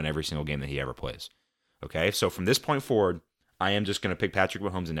he's going to win every single game that he ever plays. Okay? So from this point forward, I am just going to pick Patrick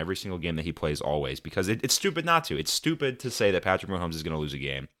Mahomes in every single game that he plays always because it's stupid not to. It's stupid to say that Patrick Mahomes is going to lose a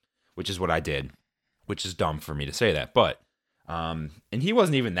game, which is what I did, which is dumb for me to say that. But and he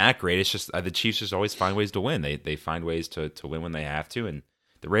wasn't even that great. It's just the Chiefs just always find ways to win. They find ways to win when they have to, and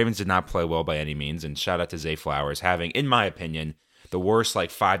the Ravens did not play well by any means. And shout out to Zay Flowers having, in my opinion, the worst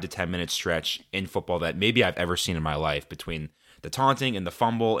 5 to 10 minute stretch in football that maybe I've ever seen in my life between the taunting and the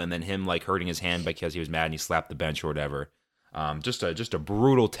fumble and then him hurting his hand because he was mad and he slapped the bench or whatever. Just a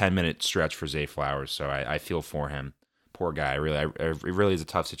brutal 10-minute stretch for Zay Flowers. So I feel for him. Poor guy. It really is a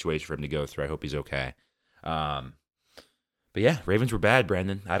tough situation for him to go through. I hope he's okay. But yeah, Ravens were bad,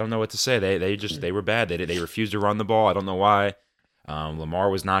 Brandon. I don't know what to say. They were bad. They refused to run the ball. I don't know why. Lamar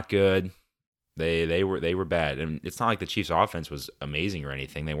was not good. They were bad, and it's not like the Chiefs' offense was amazing or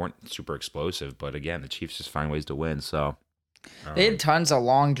anything. They weren't super explosive, but again, the Chiefs just find ways to win. So They had tons of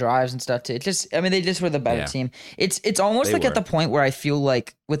long drives and stuff too. They just were the better Yeah. team. It's almost They like at were. the point where I feel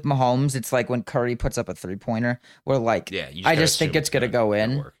like with Mahomes, it's like when Curry puts up a 3-pointer, where like yeah, you I gotta just think assume it's gonna go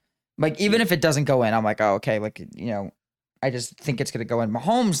in. work. Like even if it doesn't go in, I'm like, oh okay, like I just think it's gonna go in.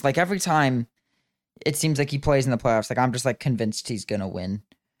 Mahomes, like every time it seems like he plays in the playoffs, like I'm just like convinced he's gonna win.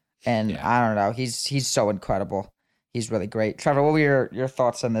 And Yeah. I don't know, he's so incredible. He's really great. Trevor, what were your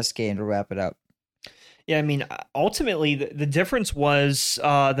thoughts on this game to wrap it up? Yeah, I mean, ultimately, the difference was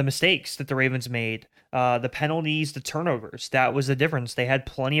the mistakes that the Ravens made, the penalties, the turnovers. That was the difference. They had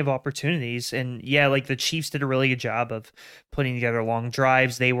plenty of opportunities. And yeah, like the Chiefs did a really good job of putting together long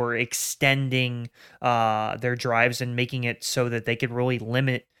drives. They were extending their drives and making it so that they could really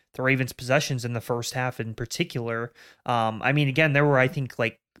limit the Ravens' possessions in the first half in particular. I mean, again, there were, I think,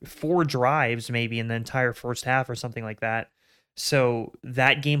 like 4 drives maybe in the entire first half or something like that. So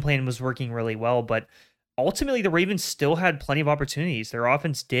that game plan was working really well, but ultimately the Ravens still had plenty of opportunities. Their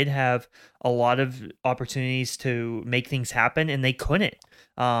offense did have a lot of opportunities to make things happen, and they couldn't.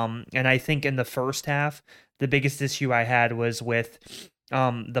 And I think in the first half, the biggest issue I had was with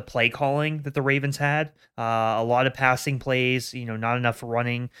the play calling that the Ravens had. A lot of passing plays, not enough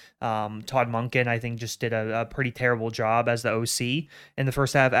running. Todd Monken, I think, just did a pretty terrible job as the OC in the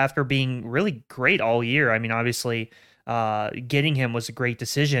first half after being really great all year. I mean, obviously, getting him was a great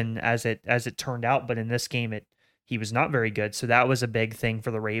decision as it turned out, but in this game he was not very good. So that was a big thing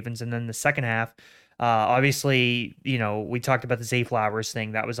for the Ravens. And then the second half, obviously, we talked about the Zay Flowers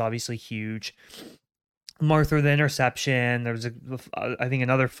thing. That was obviously huge. Lamar threw the interception. There was I think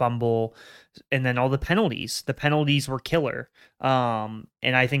another fumble, and then all the penalties. The penalties were killer. And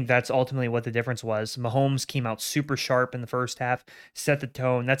I think that's ultimately what the difference was. Mahomes came out super sharp in the first half, set the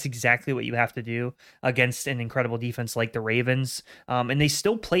tone. That's exactly what you have to do against an incredible defense like the Ravens. And they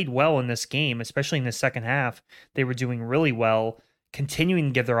still played well in this game, especially in the second half. They were doing really well, continuing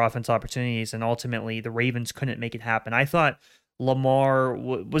to give their offense opportunities, and ultimately the Ravens couldn't make it happen. I thought Lamar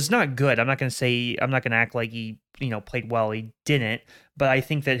was not good. I'm not going to act like he, played well. He didn't, but I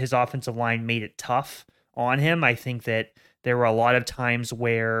think that his offensive line made it tough on him. I think that there were a lot of times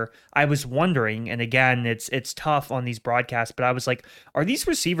where I was wondering, and again, it's tough on these broadcasts, but I was like, are these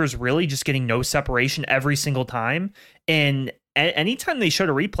receivers really just getting no separation every single time? And anytime they showed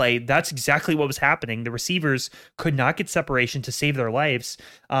a replay, that's exactly what was happening. The receivers could not get separation to save their lives.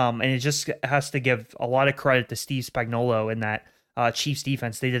 And it just has to give a lot of credit to Steve Spagnuolo and that Chiefs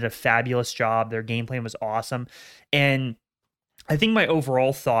defense. They did a fabulous job. Their game plan was awesome. And I think my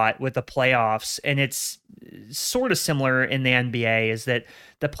overall thought with the playoffs, and it's sort of similar in the NBA, is that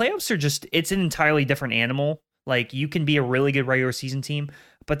the playoffs are it's an entirely different animal. Like you can be a really good regular season team,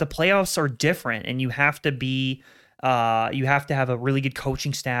 but the playoffs are different, and you have to have a really good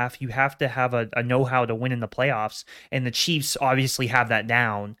coaching staff. You have to have a know-how to win in the playoffs. And the Chiefs obviously have that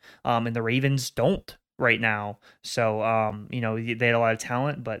down. And the Ravens don't right now. So, they had a lot of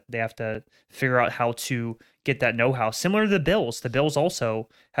talent, but they have to figure out how to get that know-how. Similar to the Bills. The Bills also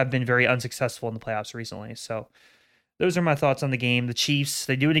have been very unsuccessful in the playoffs recently. So those are my thoughts on the game. The Chiefs,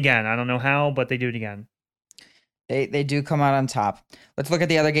 they do it again. I don't know how, but they do it again. They do come out on top. Let's look at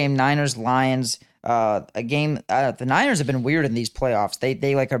the other game, Niners-Lions. A game the Niners have been weird in these playoffs.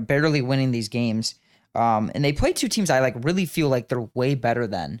 They like are barely winning these games. And they play two teams I like really feel like they're way better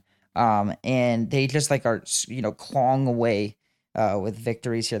than. And they just like are clawing away with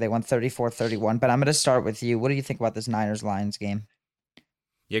victories here. They won 34-31. But I'm going to start with you. What do you think about this Niners-Lions game?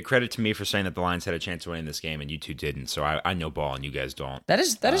 Yeah, credit to me for saying that the Lions had a chance of winning this game, and you two didn't. So I know ball, and you guys don't.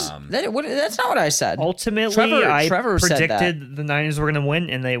 That's not what I said. Ultimately, Trevor predicted the Niners were going to win,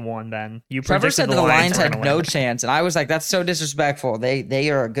 and they won. Ben, Trevor said the Lions had no chance, and I was like, "That's so disrespectful." They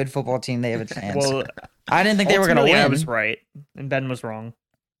are a good football team. They have a chance. Well, I didn't think they were going to win. I was right, and Ben was wrong.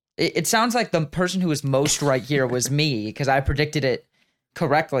 It sounds like the person who was most right here was me because I predicted it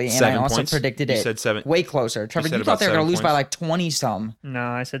correctly, and I also predicted you it said 7. way closer. Trevor, you thought they were going to lose by like 20-some. No,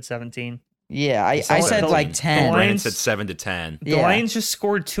 I said 17. Yeah, I said like 10. Brandon said 7-10. The Lions just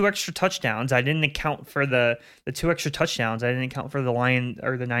scored 2 extra touchdowns. I didn't account for the 2 extra touchdowns. I didn't account for the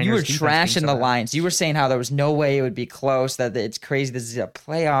Niners. You were trashing the Lions. You were saying how there was no way it would be close, that it's crazy. This is a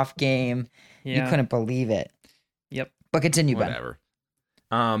playoff game. Yeah. You couldn't believe it. Yep. But continue, Ben. Whatever.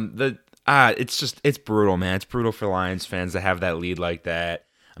 It's brutal, man. It's brutal for Lions fans to have that lead like that.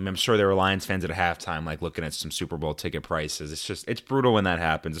 I mean, I'm sure there were Lions fans at halftime, like looking at some Super Bowl ticket prices. It's brutal when that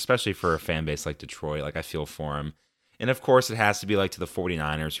happens, especially for a fan base like Detroit. Like I feel for them. And of course, it has to be like to the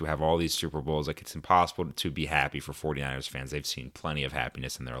 49ers who have all these Super Bowls. Like, it's impossible to be happy for 49ers fans. They've seen plenty of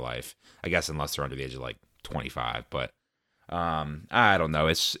happiness in their life, I guess, unless they're under the age of like 25. But I don't know.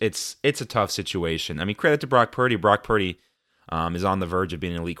 It's a tough situation. I mean, credit to Brock Purdy. Brock Purdy is on the verge of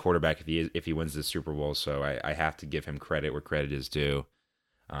being an elite quarterback if he wins the Super Bowl. So I have to give him credit where credit is due.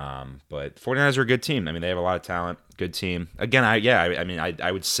 But 49ers are a good team. I mean, they have a lot of talent. Good team. Again,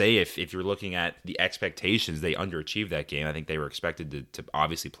 I would say if you're looking at the expectations, they underachieved that game. I think they were expected to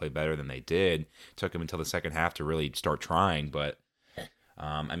obviously play better than they did. It took them until the second half to really start trying. But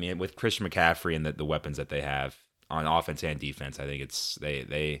I mean, with Christian McCaffrey and the weapons that they have on offense and defense, I think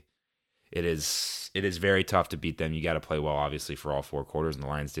it is very tough to beat them. You got to play well, obviously, for all 4 quarters, and the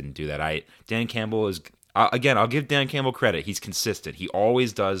Lions didn't do that. Dan Campbell is. Again, I'll give Dan Campbell credit. He's consistent. He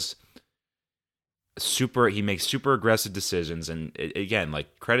always does he makes super aggressive decisions. And again,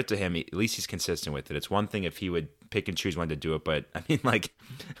 like, credit to him. At least he's consistent with it. It's one thing if he would pick and choose when to do it. But I mean,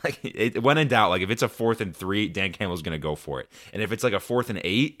 when in doubt, like if it's a 4th and 3, Dan Campbell's going to go for it. And if it's like a 4th and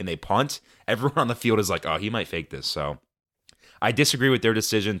 8 and they punt, everyone on the field is like, oh, he might fake this. So I disagree with their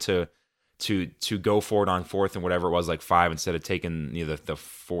decision to go for it on 4th and whatever it was, like 5, instead of taking the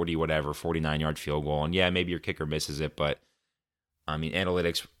 49-yard field goal. And yeah, maybe your kicker misses it, but I mean,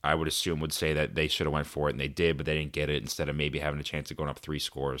 analytics, I would assume, would say that they should have went for it, and they did, but they didn't get it, instead of maybe having a chance of going up 3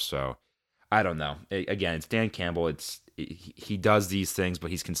 scores. So I don't know. Again, it's Dan Campbell. He does these things, but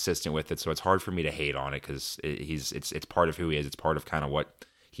he's consistent with it. So it's hard for me to hate on it because it's part of who he is. It's part of kind of what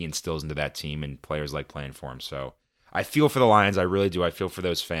he instills into that team, and players like playing for him. So I feel for the Lions. I really do. I feel for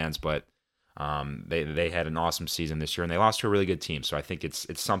those fans, but they had an awesome season this year, and they lost to a really good team. So I think it's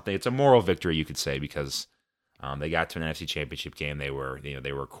something. It's a moral victory, you could say, because they got to an NFC Championship game. They were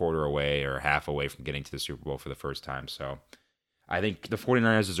a quarter away or half away from getting to the Super Bowl for the first time. So I think the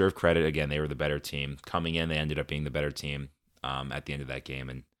 49ers deserve credit. Again, they were the better team. Coming in, they ended up being the better team at the end of that game,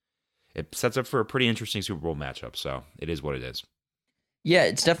 and it sets up for a pretty interesting Super Bowl matchup. So it is what it is. Yeah,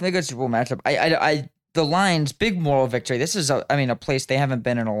 it's definitely a good Super Bowl matchup. The Lions, big moral victory. This is, a place they haven't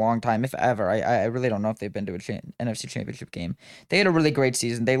been in a long time, if ever. I really don't know if they've been to a NFC Championship game. They had a really great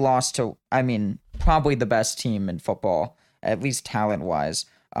season. They lost to, probably the best team in football, at least talent-wise,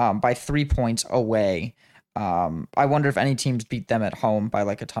 by 3 points away. I wonder if any teams beat them at home by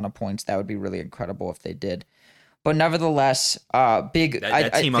like a ton of points. That would be really incredible if they did. But nevertheless, big.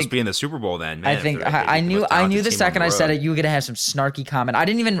 That team must be in the Super Bowl then. Man, I knew the second I said it, you were gonna have some snarky comment. I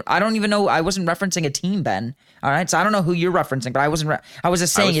don't even know. I wasn't referencing a team, Ben. All right, so I don't know who you're referencing, but I wasn't. I was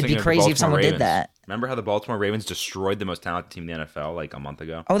just saying it'd be crazy if someone did that. Remember how the Baltimore Ravens destroyed the most talented team in the NFL like a month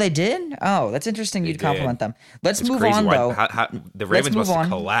ago? Oh, they did. Oh, that's interesting. You'd compliment them. Let's move on though. The Ravens must have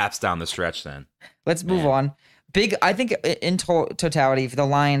collapsed down the stretch then. Let's move on. I think in totality, the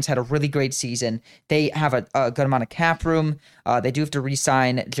Lions had a really great season. They have a good amount of cap room. They do have to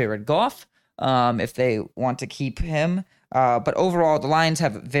re-sign Jared Goff if they want to keep him. But overall, the Lions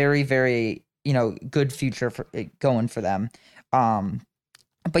have very, very good future going for them.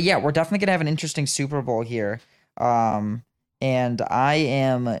 But yeah, we're definitely gonna have an interesting Super Bowl here. And I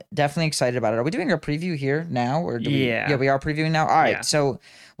am definitely excited about it. Are we doing our preview here now, or we are previewing now? All right, yeah. So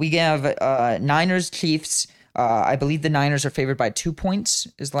we have Niners Chiefs. I believe the Niners are favored by 2 points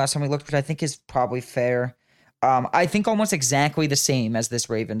is the last time we looked, which I think is probably fair. I think almost exactly the same as this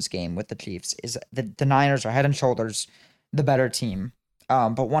Ravens game with the Chiefs is the Niners are head and shoulders the better team.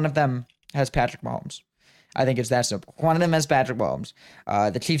 But one of them has Patrick Mahomes. I think it's that simple. One of them has Patrick Mahomes.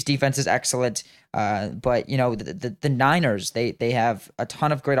 The Chiefs' defense is excellent, but the Niners they have a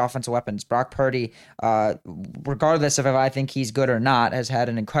ton of great offensive weapons. Brock Purdy, regardless of if I think he's good or not, has had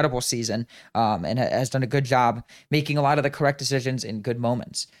an incredible season and has done a good job making a lot of the correct decisions in good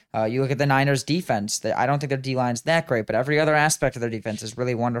moments. You look at the Niners' defense. I don't think their D-line's that great, but every other aspect of their defense is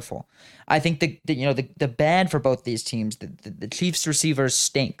really wonderful. I think the bad for both these teams, the Chiefs' receivers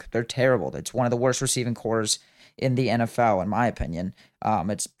stink. They're terrible. It's one of the worst receiving corps in the NFL, in my opinion.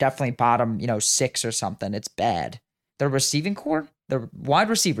 It's definitely bottom, 6 or something. It's bad. Their receiving corps, their wide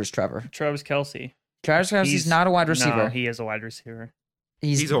receivers, Travis Kelce. Travis Kelce's not a wide receiver. No, he is a wide receiver.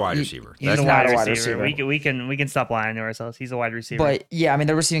 He's a wide receiver. He's not a wide receiver. We can stop lying to ourselves. He's a wide receiver. But yeah,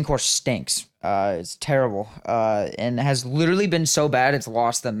 their receiving corps stinks. It's terrible. And has literally been so bad it's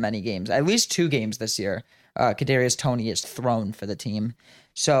lost them many games. At least 2 games this year. Kadarius Toney is thrown for the team.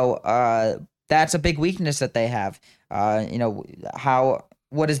 So that's a big weakness that they have.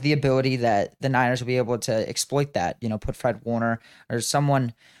 What is the ability that the Niners will be able to exploit that? Put Fred Warner or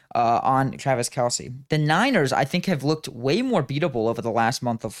someone on Travis Kelce. The Niners, I think, have looked way more beatable over the last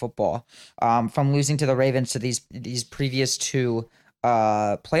month of football, from losing to the Ravens to these previous 2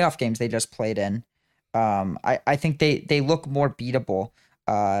 playoff games they just played in. I think they look more beatable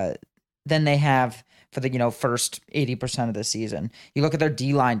uh, than they have for the first 80% of the season. You look at their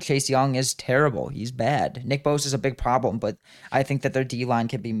D line. Chase Young is terrible. He's bad. Nick Bosa is a big problem, but I think that their D line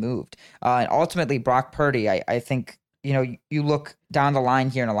can be moved. And ultimately, Brock Purdy. I think you look down the line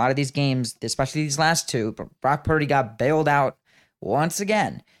here in a lot of these games, especially these last two. Brock Purdy got bailed out once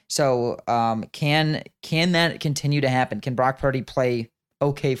again. So can that continue to happen? Can Brock Purdy play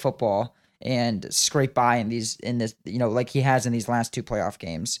okay football and scrape by in this like he has in these last two playoff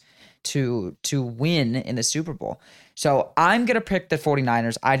games to win in the Super Bowl? So I'm going to pick the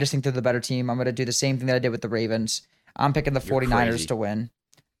 49ers. I just think they're the better team. I'm going to do the same thing that I did with the Ravens. I'm picking the 49ers to win.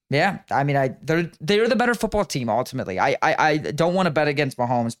 Yeah, I mean, they're the better football team ultimately. I don't want to bet against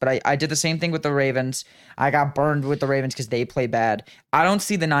Mahomes, but I did the same thing with the Ravens. I got burned with the Ravens because they play bad. I don't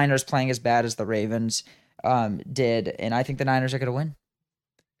see the Niners playing as bad as the Ravens did, and I think the Niners are going to win.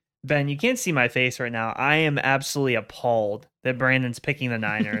 Ben, you can't see my face right now. I am absolutely appalled that Brandon's picking the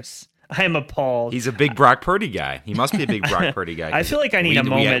Niners. I am appalled. He's a big Brock Purdy guy. He must be a big Brock Purdy guy. I feel like I need a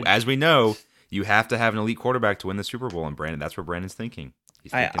moment. As we know, you have to have an elite quarterback to win the Super Bowl, and Brandon, that's what Brandon's thinking.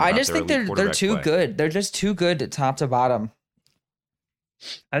 I just think they're too good. They're just too good top to bottom.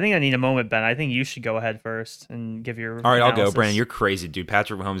 I think I need a moment, Ben. I think you should go ahead first and give your All right, analysis. I'll go. Brandon, you're crazy, dude.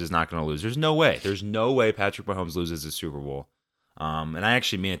 Patrick Mahomes is not going to lose. There's no way. There's no way Patrick Mahomes loses the Super Bowl. And I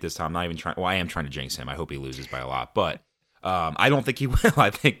actually mean it this time. I'm not even trying. Well, I am trying to jinx him. I hope he loses by a lot, but I don't think he will. I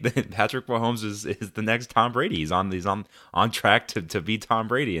think that Patrick Mahomes is the next Tom Brady. He's on track to beat Tom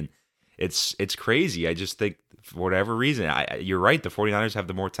Brady, and it's crazy. I just think for whatever reason, you're right. The 49ers have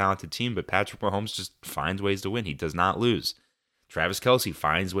the more talented team, but Patrick Mahomes just finds ways to win. He does not lose. Travis Kelce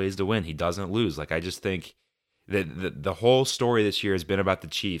finds ways to win. He doesn't lose. Like, I just think that the whole story this year has been about the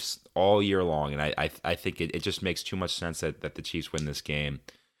Chiefs all year long, and I think it just makes too much sense that the Chiefs win this game.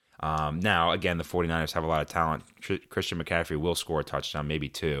 Now, again, the 49ers have a lot of talent. Christian McCaffrey will score a touchdown, maybe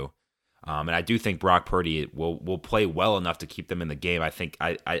two. And I do think Brock Purdy will play well enough to keep them in the game. I think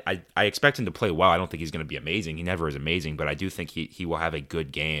I expect him to play well. I don't think he's going to be amazing. He never is amazing, but I do think he will have a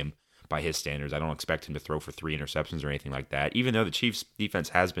good game by his standards. I don't expect him to throw for 3 interceptions or anything like that, even though the Chiefs' defense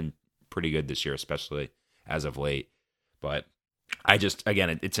has been pretty good this year, especially as of late. But I just,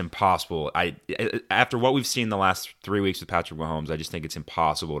 again, it's impossible. After what we've seen the last 3 weeks with Patrick Mahomes, I just think it's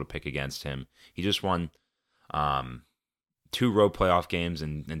impossible to pick against him. He just won 2 road playoff games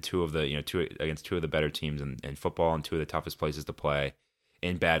and two against 2 of the better teams in football and 2 of the toughest places to play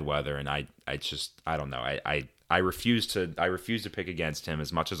in bad weather. And I don't know. I refuse to pick against him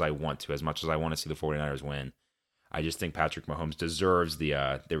as much as I want to, as much as I want to see the 49ers win. I just think Patrick Mahomes deserves the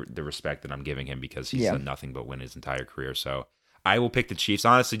respect that I'm giving him because he's done nothing but win his entire career. So I will pick the Chiefs,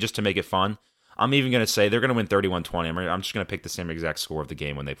 honestly, just to make it fun. I'm even going to say they're going to win 31-20. I'm just going to pick the same exact score of the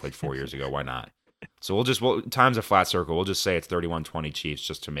game when they played 4 years ago. Why not? So time's a flat circle. We'll just say it's 31-20 Chiefs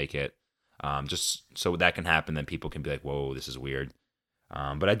just to make it, just so that can happen. Then people can be like, whoa, this is weird.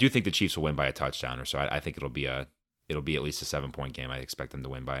 But I do think the Chiefs will win by a touchdown or so. I think it'll be at least a 7-point game. I expect them to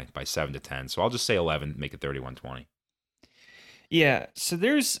win by 7 to 10. So I'll just say 11, make it 31-20. Yeah. So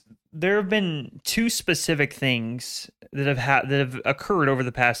there have been 2 specific things that have occurred over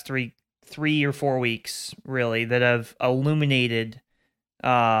the past 3 or 4 weeks, really, that have illuminated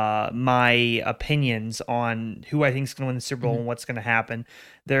my opinions on who I think is going to win the Super Bowl and what's going to happen.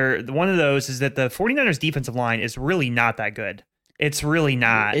 One of those is that the 49ers defensive line is really not that good. It's really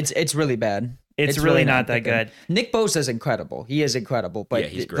not. It's really bad. It's really not that good. Nick Bosa is incredible. He is incredible,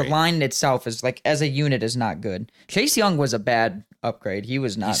 but the line itself is like as a unit is not good. Chase Young was a bad upgrade. He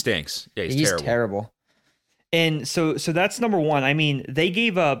was not. He stinks. Yeah, he's terrible. And so that's number one. I mean, they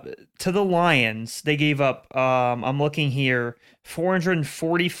gave up to the Lions. They gave up, I'm looking here,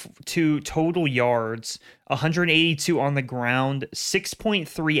 442 total yards, 182 on the ground,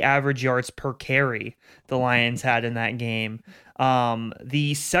 6.3 average yards per carry the Lions had in that game.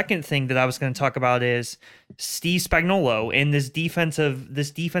 The second thing that I was going to talk about is Steve Spagnuolo and this defense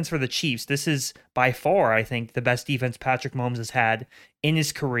for the Chiefs. This is by far, I think, the best defense Patrick Mahomes has had in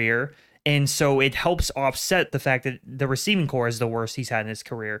his career. And so it helps offset the fact that the receiving core is the worst he's had in his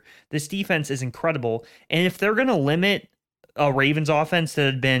career. This defense is incredible. And if they're going to limit a Ravens offense that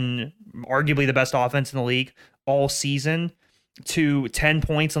had been arguably the best offense in the league all season to 10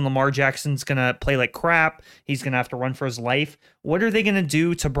 points and Lamar Jackson's going to play like crap, he's going to have to run for his life. What are they going to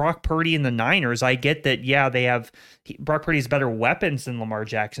do to Brock Purdy and the Niners? I get that, yeah, Brock Purdy has better weapons than Lamar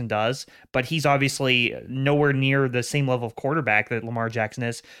Jackson does, but he's obviously nowhere near the same level of quarterback that Lamar Jackson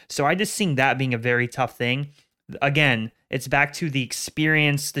is. So I just see that being a very tough thing. again, it's back to the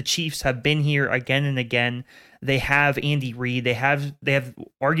experience. The Chiefs have been here again and again. They have Andy Reid. They have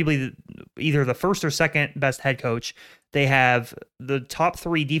arguably either the first or second best head coach. They have the top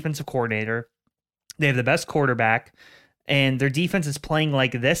 3 defensive coordinator. They have the best quarterback. And their defense is playing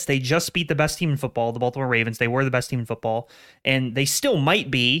like this. They just beat the best team in football, the Baltimore Ravens. They were the best team in football. And they still might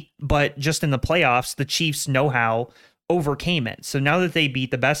be, but just in the playoffs, the Chiefs know how overcame it. So now that they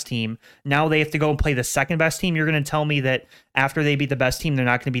beat the best team, now they have to go and play the second best team. You're going to tell me that after they beat the best team, they're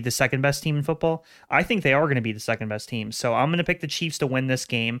not going to be the second best team in football? I think they are going to be the second best team. So I'm going to pick the Chiefs to win this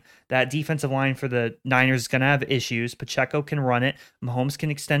game. That defensive line for the Niners is going to have issues. Pacheco can run it. Mahomes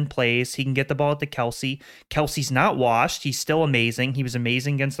can extend plays. He can get the ball to Kelsey. Kelsey's not washed. He's still amazing. He was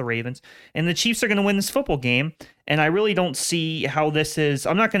amazing against the Ravens. And the Chiefs are going to win this football game. And I really don't see how this is.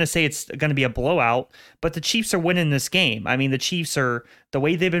 I'm not going to say it's going to be a blowout, but the Chiefs are winning this game. I mean, the Chiefs are, the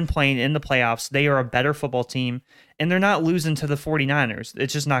way they've been playing in the playoffs, they are a better football team, and they're not losing to the 49ers.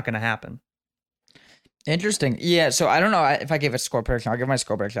 It's just not going to happen. Interesting. Yeah, so I don't know if I gave a score prediction. I'll give my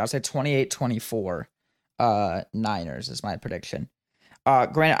score prediction. I'll say 28-24 Niners is my prediction.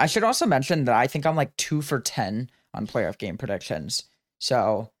 Granted, I should also mention that I think I'm like 2 for 10 on playoff game predictions.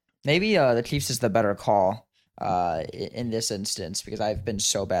 So maybe the Chiefs is the better call in this instance because I've been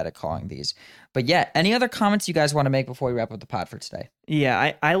so bad at calling these. But yeah, any other comments you guys want to make before we wrap up the pod for today?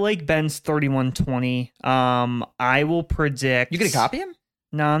 Yeah, I like Ben's 31-20. I will predict. You gonna copy him?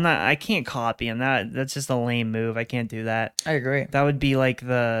 No, I'm not. I can't copy him. That's just a lame move. I can't do that. I agree. That would be like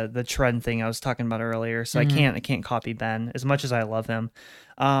the trend thing I was talking about earlier. So I can't copy Ben as much as I love him.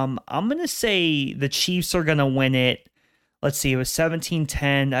 I'm gonna say the Chiefs are gonna win it. Let's see, it was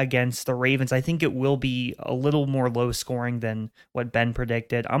 17-10 against the Ravens. I think it will be a little more low scoring than what Ben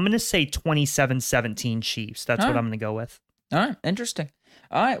predicted. I'm going to say 27-17 Chiefs. That's what I'm going to go with. All right, interesting.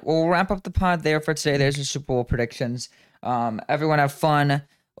 All right, well, we'll wrap up the pod there for today. There's your Super Bowl predictions. Everyone have fun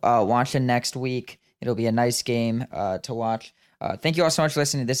watching next week. It'll be a nice game to watch. Thank you all so much for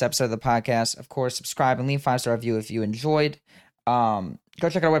listening to this episode of the podcast. Of course, subscribe and leave a 5-star review if you enjoyed. Go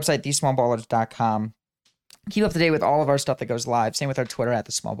check out our website, thesmallballers.com. Keep up to date with all of our stuff that goes live. Same with our Twitter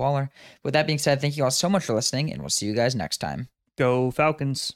 @thesmallballer. With that being said, thank you all so much for listening, and we'll see you guys next time. Go Falcons.